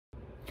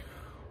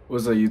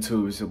What's up,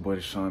 YouTube? It's your boy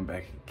Deshaun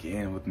back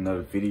again with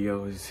another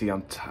video. You see,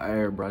 I'm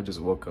tired, bro. I just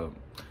woke up.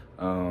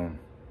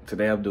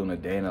 Today I'm doing a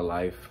day in the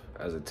life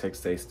as a Tech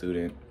State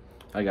student.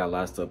 I got a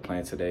lot of stuff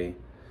planned today.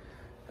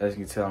 As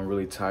you can tell, I'm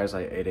really tired. It's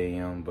like 8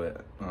 a.m.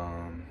 But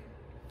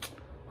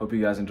hope you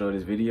guys enjoy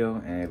this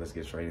video, and let's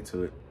get straight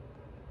into it.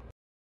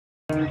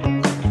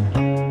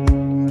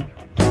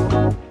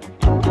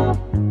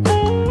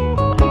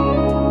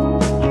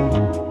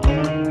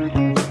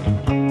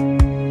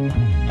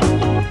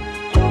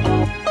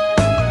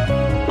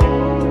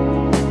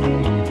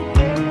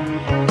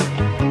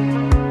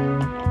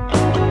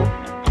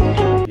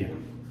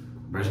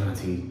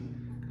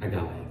 I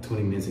got like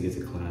 20 minutes to get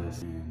to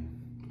class and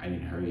I need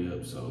to hurry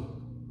up, so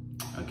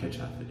I'll catch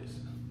you after this.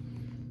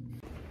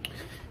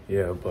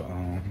 Yeah, but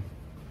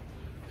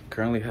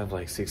currently have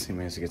like 16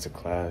 minutes to get to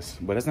class,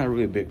 but that's not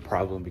really a big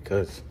problem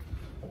because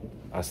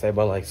I stay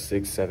about like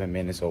 6-7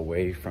 minutes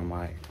away from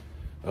my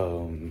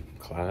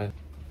class.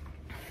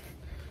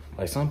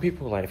 Like some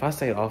people, like if I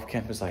stay off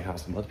campus like how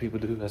some other people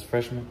do as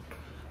freshmen,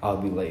 I'll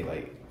be late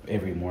like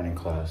every morning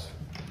class.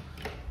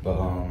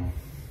 But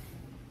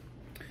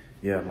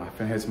yeah, my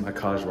friend heads to my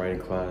college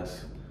writing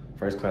class.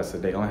 First class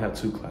today. I only have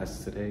 2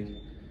 classes today.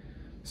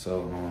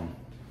 So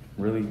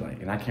really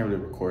like, and I can't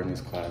really record in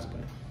this class, but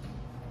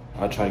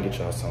I'll try to get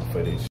y'all some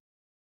footage.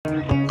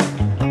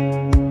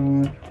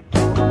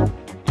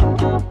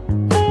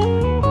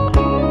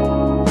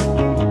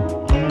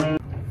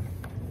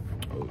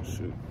 Oh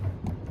shoot.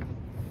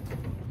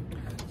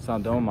 So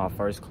I'm done with my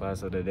first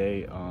class of the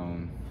day.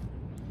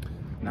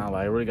 Now,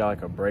 like, I really got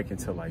like a break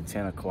until like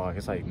 10 o'clock.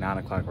 It's like 9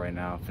 o'clock right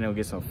now. I'm finna go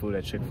get some food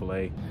at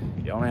Chick-fil-A.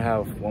 You only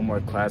have 1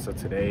 more class of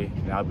today,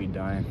 and I'll be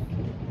done.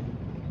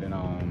 Then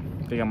I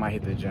think I might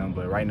hit the gym,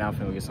 but right now I'm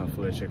finna go get some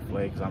food at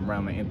Chick-fil-A because I'm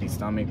running an empty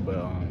stomach. But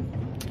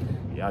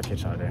yeah, I'll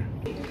catch y'all there.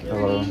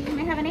 Hello. Can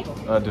I have a name?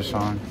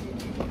 Deshaun.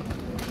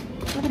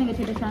 What can I get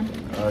you, Deshaun?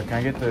 Can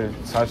I get the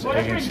sausage,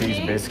 egg, and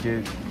cheese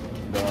biscuit,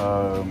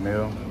 the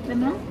meal? The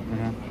meal?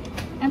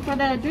 Mm-hmm. And for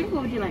the drink,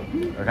 what would you like?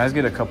 Can I just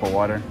get a cup of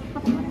water?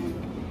 Cup of water.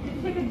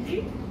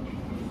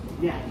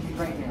 Yeah, he's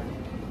right there.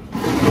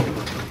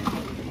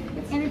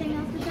 Anything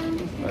else,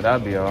 Deshaun?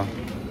 That'd be all.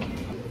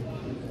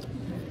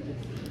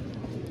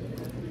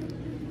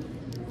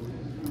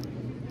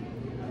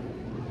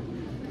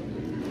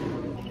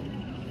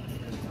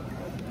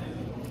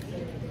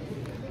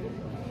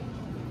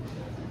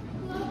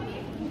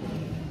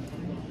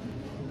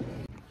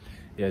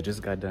 Yeah,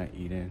 just got done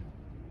eating.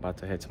 About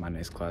to head to my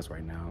next class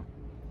right now.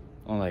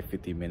 Only like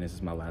 50 minutes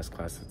is my last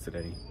class of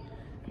today.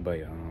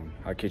 But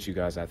I'll catch you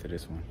guys after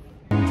this one.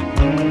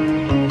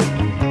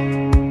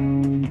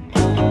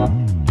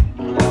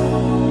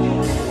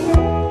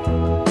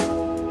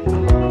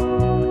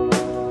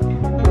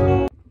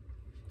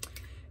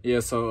 Yeah,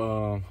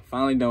 so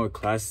finally done with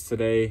classes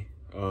today.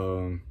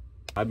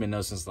 I've been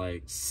up since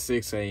like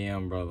 6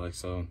 a.m. bro. Like,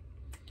 so I'm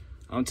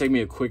gonna take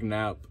me a quick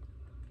nap.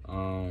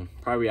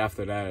 Probably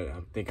after that, I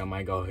think I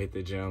might go hit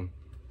the gym,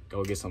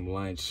 go get some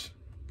lunch.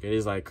 It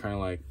is like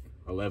currently like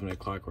 11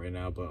 o'clock right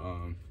now, but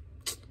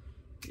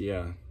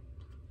yeah,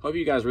 hope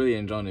you guys really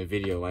enjoying the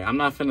video. Like, I'm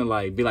not finna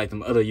like be like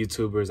them other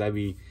YouTubers that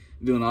be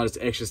doing all this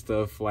extra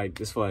stuff like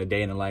this for a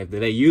day in the life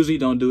that they usually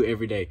don't do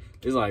every day.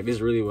 It's like, this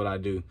is really what I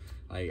do.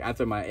 Like,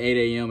 after my 8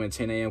 a.m. and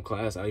 10 a.m.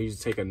 class, I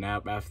usually take a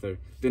nap after.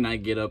 Then I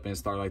get up and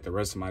start like the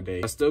rest of my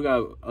day. I still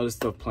got other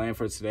stuff planned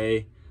for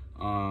today.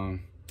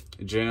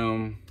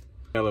 Gym,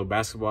 got a little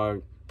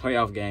basketball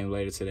playoff game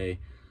later today.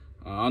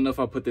 I don't know if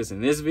I'll put this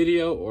in this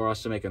video or I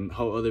should make a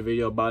whole other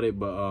video about it,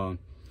 but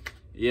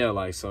yeah,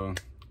 like, so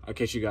I'll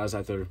catch you guys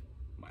after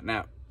my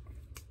nap.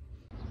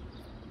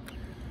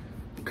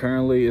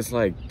 Currently it's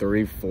like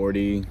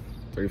 3:40.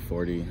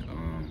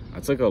 I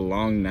took a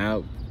long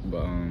nap,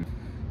 but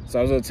so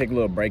I was gonna take a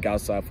little break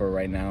outside for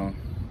right now.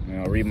 You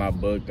know, read my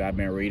book that I've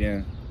been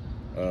reading.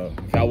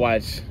 If I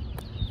watch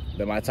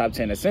my top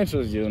 10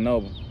 essentials, you'll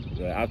know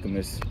The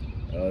Alchemist.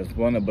 It's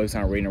one of the books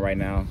I'm reading right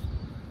now.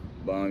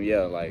 But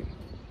yeah, like,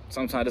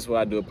 sometimes that's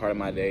what I do a part of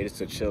my day, just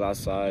to chill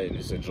outside and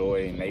just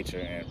enjoy nature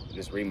and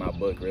just read my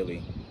book,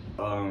 really.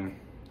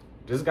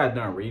 Just got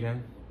done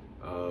reading.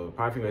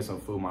 Probably get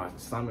some food. My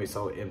stomach is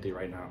so empty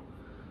right now.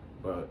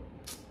 But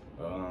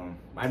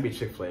might be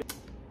Chick-fil-A.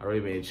 I really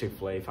made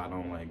Chick-fil-A if I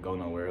don't like go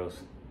nowhere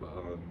else. But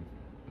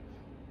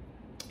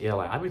yeah,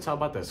 like, I be talking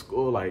about the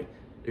school. Like,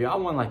 if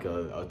y'all want like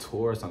a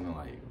tour or something,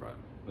 like, bro,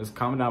 just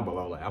comment down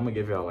below. Like, I'm gonna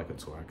give y'all like a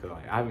tour, cause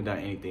like I haven't done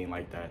anything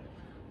like that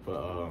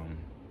for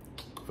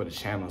the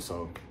channel.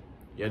 So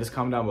yeah, just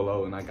comment down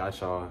below and I got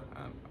y'all.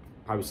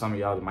 Probably some of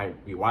y'all that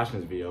might be watching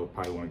this video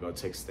probably want to go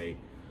to Tech State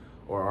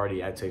or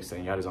already at Tech State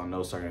and y'all just don't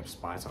know certain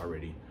spots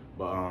already.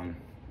 But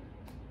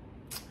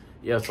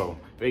yeah, so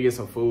if I get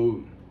some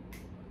food,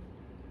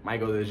 might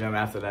go to the gym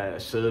after that. I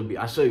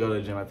should go to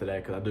the gym after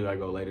that because I do gotta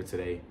go later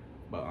today.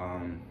 But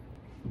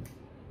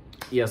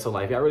yeah, so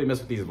like if y'all really mess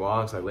with these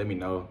vlogs, like let me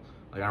know.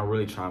 Like, I'm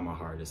really trying my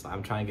hardest.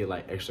 I'm trying to get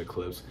like extra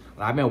clips.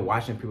 Like, I've been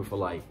watching people for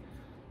like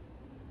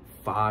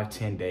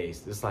 5-10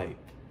 days. It's like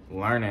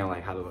learning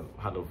like how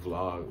to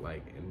vlog,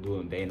 like, and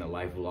doing day in the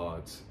life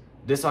vlogs.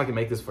 just so I can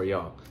make this for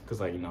y'all. Cause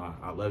like, you know,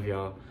 I love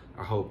y'all.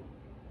 I hope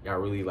y'all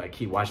really like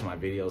keep watching my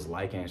videos,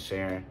 liking and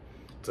sharing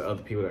to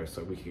other people there,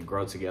 so we can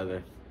grow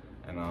together.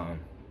 And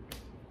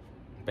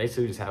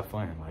basically just have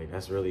fun. Like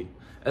that's really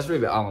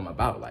all I'm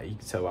about. Like you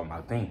can tell by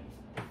my thing.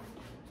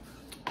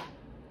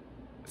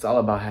 It's all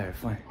about having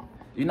fun.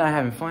 If you're not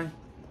having fun,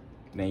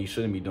 then you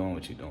shouldn't be doing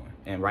what you're doing.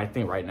 And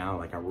right now,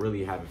 like I'm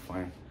really having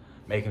fun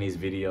making these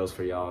videos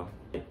for y'all.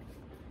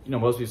 You know,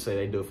 most people say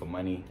they do it for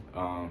money.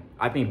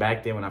 I think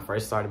back then when I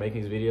first started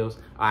making these videos,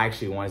 I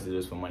actually wanted to do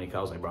this for money, because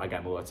I was like, bro, I got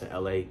to move out to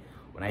LA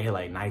when I hit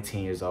like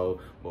 19 years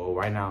old. Well,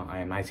 right now I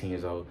am 19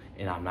 years old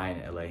and I'm not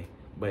in LA,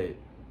 but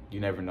you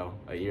never know.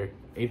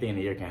 Anything in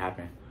a year can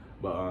happen.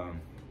 But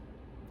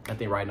I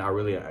think right now I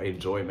really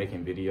enjoy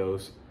making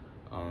videos.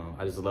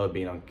 I just love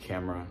being on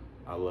camera.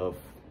 I love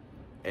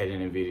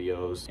editing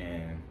videos,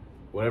 and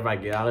whatever I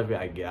get out of it,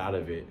 I get out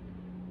of it.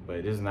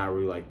 But this is not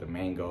really like the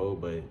main goal,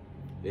 but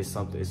it's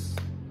something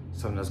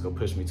that's gonna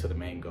push me to the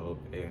main goal.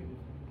 And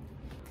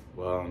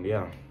well,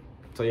 yeah.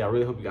 So yeah, I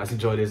really hope you guys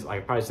enjoy this.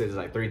 Like I probably said this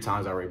like 3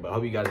 times already, but I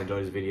hope you guys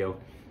enjoy this video.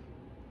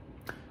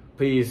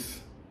 Please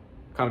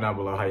comment down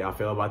below how y'all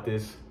feel about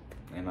this,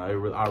 and I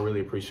really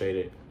appreciate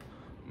it.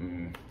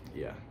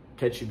 Yeah,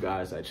 catch you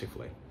guys at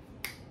Chick-fil-A.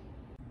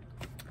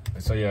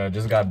 So yeah, I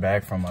just got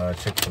back from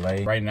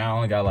Chick-fil-A. Right now I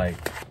only got like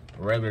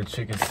a regular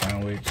chicken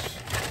sandwich.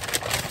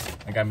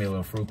 I got me a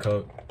little fruit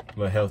coat, a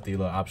little healthy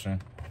little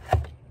option.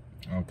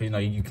 You know,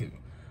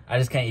 I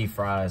just can't eat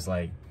fries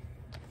like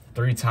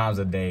 3 times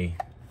a day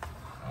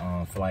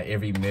for like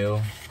every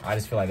meal. I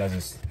just feel like that's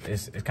just,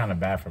 it's kind of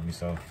bad for me.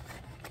 So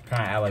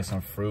kind of add like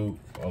some fruit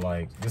or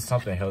like just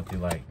something healthy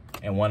like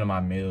in one of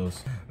my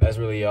meals. That's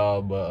really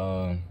all,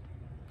 but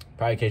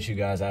probably catch you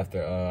guys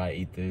after I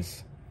eat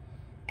this.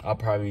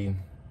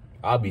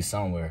 I'll be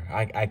somewhere.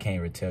 I can't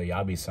even tell you.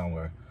 I'll be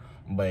somewhere.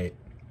 But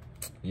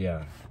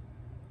yeah,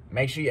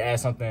 make sure you add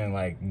something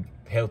like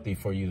healthy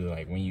for you to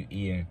like when you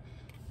eating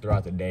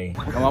throughout the day.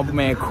 My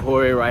man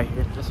Corey right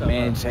here.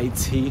 Man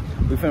JT.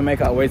 We finna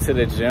make our way to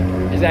the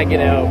gym. Just gotta get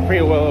a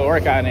pretty well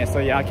workout in. So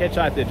yeah, I'll catch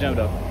y'all at the gym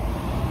though.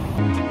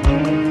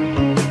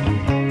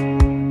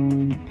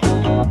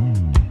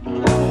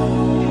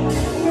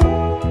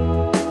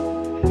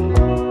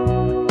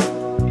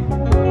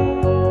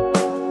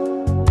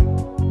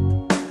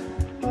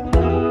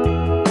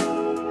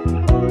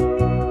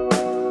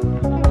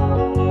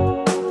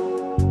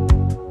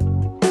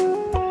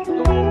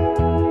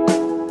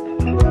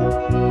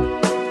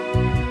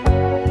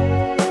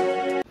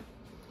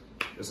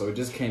 So we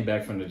just came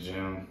back from the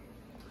gym.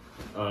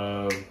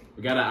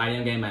 We got an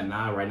IM game at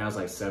 9. Right now it's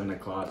like 7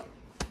 o'clock.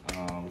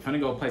 We're gonna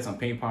go play some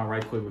ping pong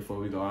right quick before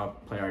we go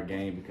out play our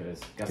game, because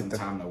got some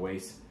time to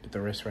waste. Get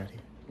the wrist ready.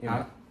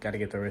 Gotta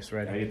get the wrist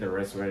ready. Gotta get the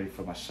wrist ready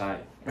for my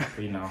shot.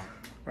 You know.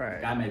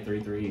 Right. I made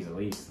 3 threes at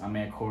least. My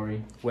man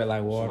Corey. Wet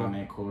like water. My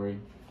man Corey.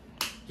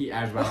 He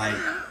averaged about like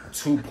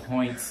 2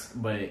 points,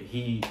 but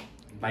he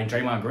like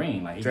Draymond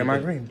Green. Like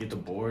Draymond Green. Get the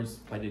boards,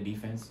 play the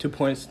defense. 2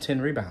 points, 10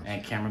 rebounds.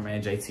 And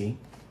cameraman JT.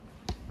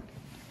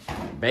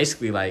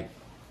 Basically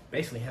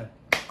him.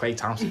 Klay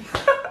Thompson.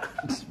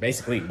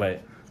 Basically,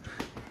 but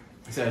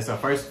so it's our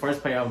first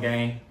playoff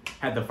game.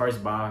 Had the first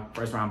round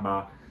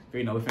bye.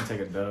 You know, we finna take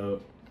a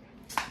dub.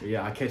 But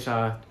yeah, I'll catch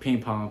y'all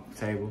ping pong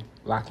table.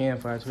 Lock in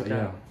for us. So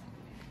yeah,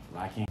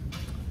 lock in.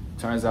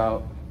 Turns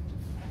out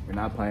we're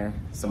not playing.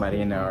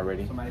 Somebody in there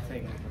already. Somebody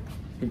taking it.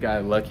 He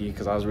got lucky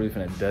because I was really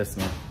finna dust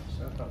him.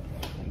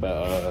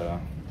 But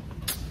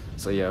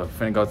so yeah,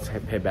 finna go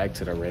head back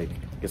to the rig.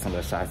 Get some of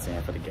the shots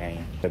in for the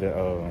game.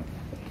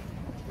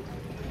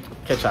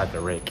 Catch out the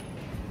Rick.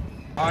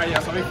 Alright, yeah,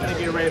 so we finna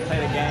get ready to play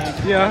the game.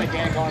 Yeah. The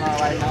game going on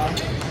right now.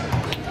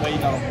 But you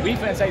know, we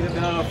finna take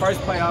the first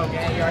playoff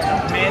game. You already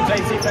know. Man,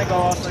 JT finna go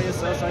off. Show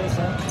yourself. Show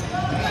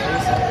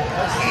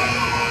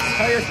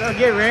yourself.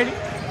 Get ready.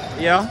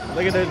 Yeah.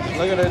 Look at the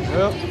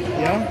drill.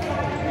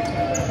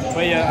 Yeah.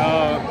 But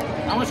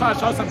yeah, I'm gonna try to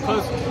show some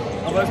clips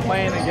of us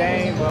playing the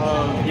game.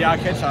 Yeah, I'll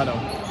catch y'all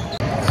though.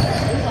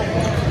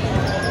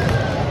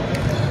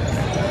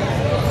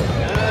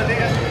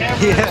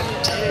 Yeah.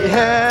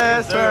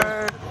 Yes,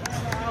 sir.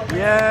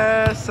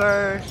 Yes,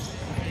 sir.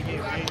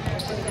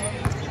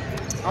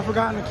 I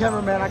forgot the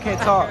cameraman. I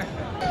can't talk.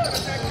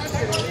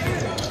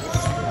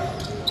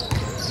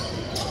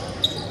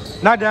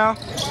 Not down.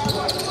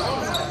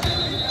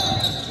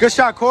 Good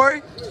shot,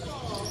 Corey.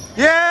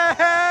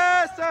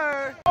 Yes,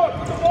 sir.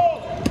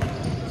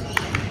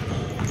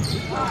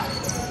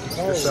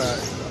 Good shot.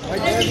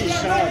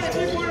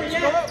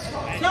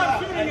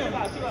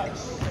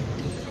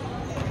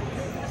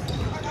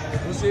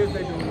 Let's see if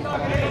they do.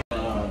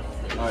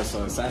 All right,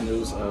 so sad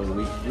news.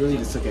 We really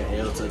just took an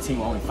L to a team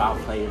with only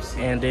 5 players.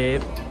 And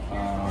did.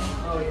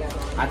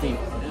 I think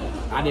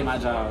I did my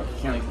job.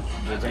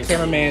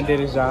 Cameraman did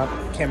his job.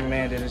 Can't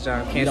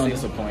don't see.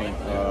 disappoint.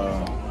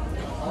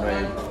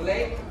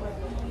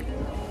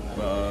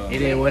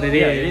 It is what it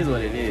is. Yeah, it is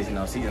what it is. You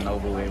know, season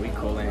over with. We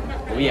cooling.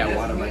 We at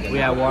water right now. We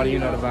at water. You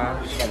know the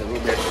vibe. Got a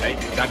little bit of shake.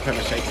 Got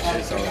Kevin shake and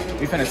shit. So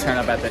we finna turn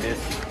up after this.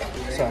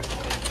 So.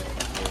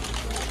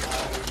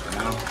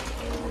 Now,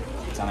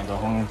 time I go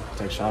home,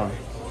 take a shower.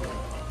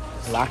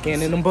 Lock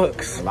in them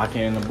books. Lock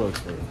in the books,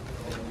 bro.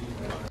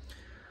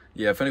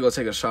 Yeah, finna go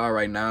take a shower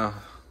right now.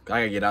 I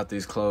gotta get out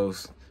these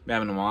clothes. Been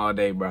having them all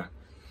day, bro.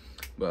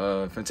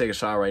 But finna take a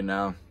shower right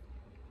now.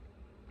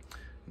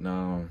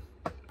 No,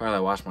 probably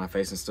like wash my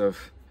face and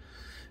stuff.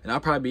 And that'll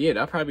probably be it.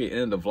 That'll probably be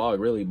the end of the vlog,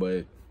 really.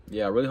 But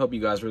yeah, I really hope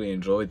you guys really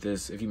enjoyed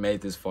this. If you made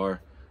it this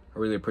far, I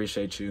really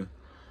appreciate you.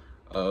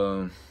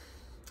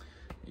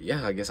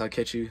 Yeah, I guess I'll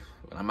catch you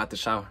when I'm at the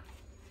shower.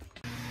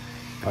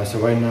 All right, so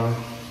right now,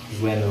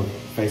 just letting the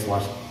face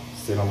wash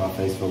sit on my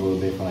face for a little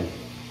bit, for like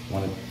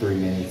 1 to 3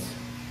 minutes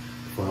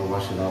before I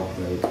wash it off.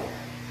 But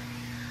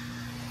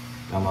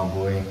got my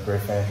boy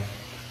Griffin,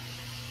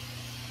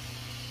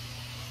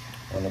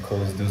 one of the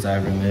coolest dudes I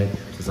ever met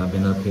since I've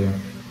been up here.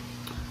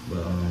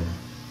 But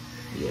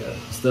yeah,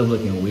 still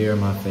looking weird in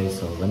my face,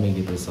 so let me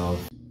get this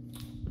off.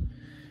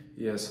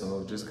 Yeah,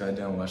 so just got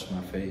done washing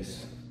my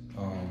face.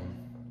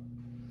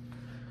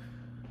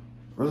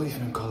 Really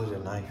finna call it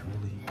a night,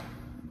 really.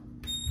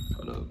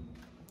 Hold up.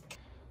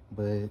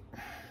 But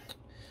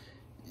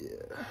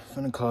yeah,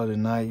 finna call it a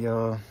night,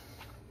 y'all.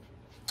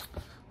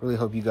 Really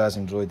hope you guys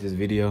enjoyed this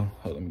video.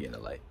 Hold on, let me get a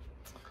light.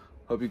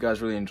 Hope you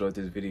guys really enjoyed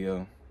this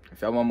video.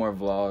 If y'all want more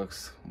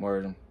vlogs,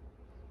 more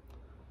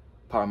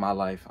part of my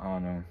life, I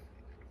don't know,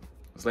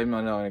 just let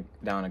me know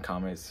down in the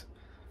comments.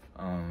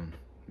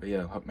 But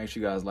yeah, make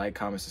sure you guys like,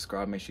 comment,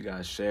 subscribe. Make sure you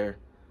guys share.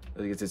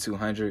 Let's get to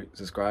 200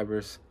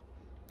 subscribers.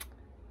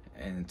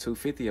 And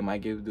 250, I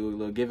might do a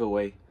little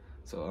giveaway.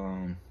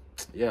 So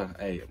yeah,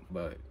 hey,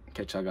 but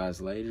catch y'all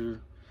guys later.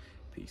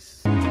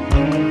 Peace.